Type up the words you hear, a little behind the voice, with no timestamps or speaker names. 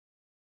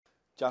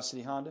Johnson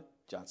City Honda,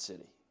 Johnson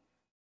City.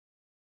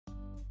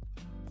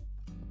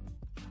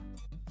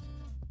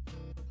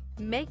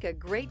 Make a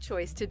great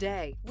choice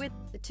today with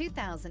the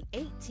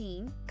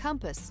 2018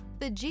 Compass.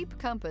 The Jeep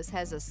Compass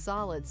has a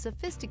solid,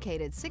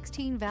 sophisticated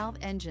 16-valve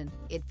engine.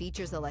 It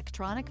features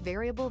electronic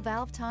variable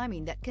valve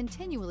timing that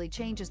continually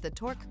changes the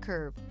torque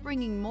curve,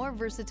 bringing more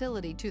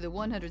versatility to the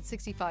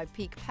 165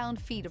 peak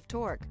pound-feet of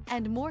torque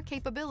and more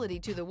capability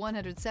to the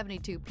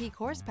 172 peak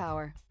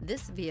horsepower.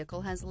 This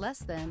vehicle has less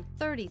than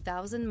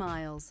 30,000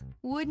 miles.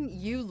 Wouldn't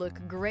you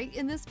look great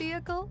in this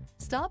vehicle?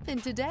 Stop in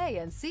today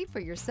and see for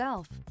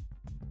yourself.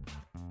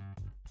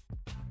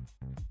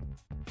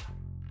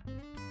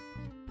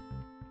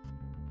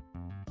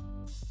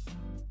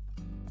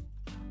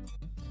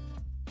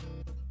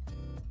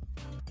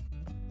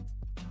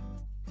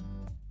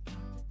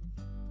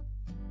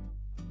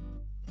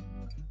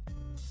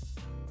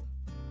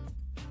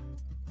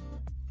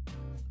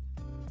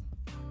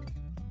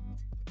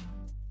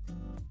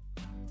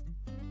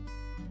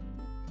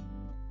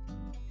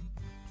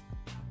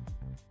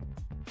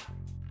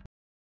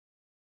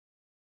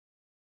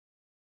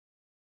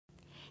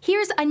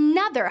 Here's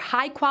another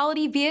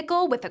high-quality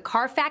vehicle with a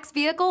Carfax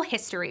Vehicle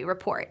History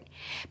Report.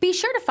 Be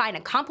sure to find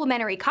a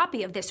complimentary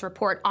copy of this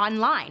report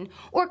online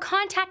or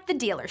contact the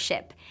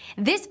dealership.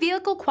 This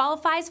vehicle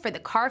qualifies for the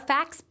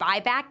Carfax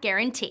Buyback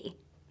Guarantee.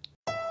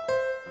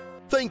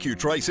 Thank you,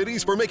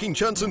 Tri-Cities, for making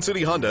Johnson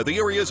City Honda the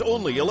area's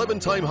only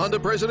 11-time Honda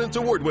President's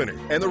Award winner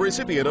and the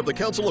recipient of the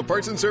Council of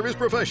Parts and Service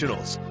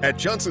Professionals. At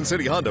Johnson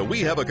City Honda, we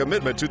have a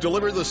commitment to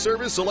deliver the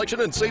service, selection,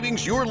 and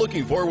savings you're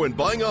looking for when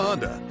buying a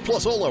Honda.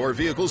 Plus, all our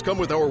vehicles come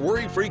with our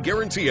worry-free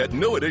guarantee at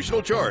no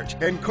additional charge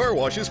and car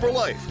washes for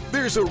life.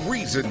 There's a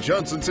reason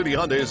Johnson City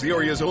Honda is the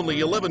area's only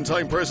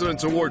 11-time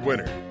President's Award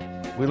winner.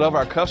 We love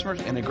our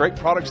customers and the great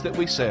products that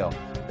we sell.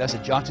 That's the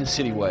Johnson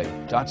City way.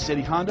 Johnson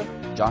City Honda,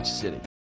 Johnson City.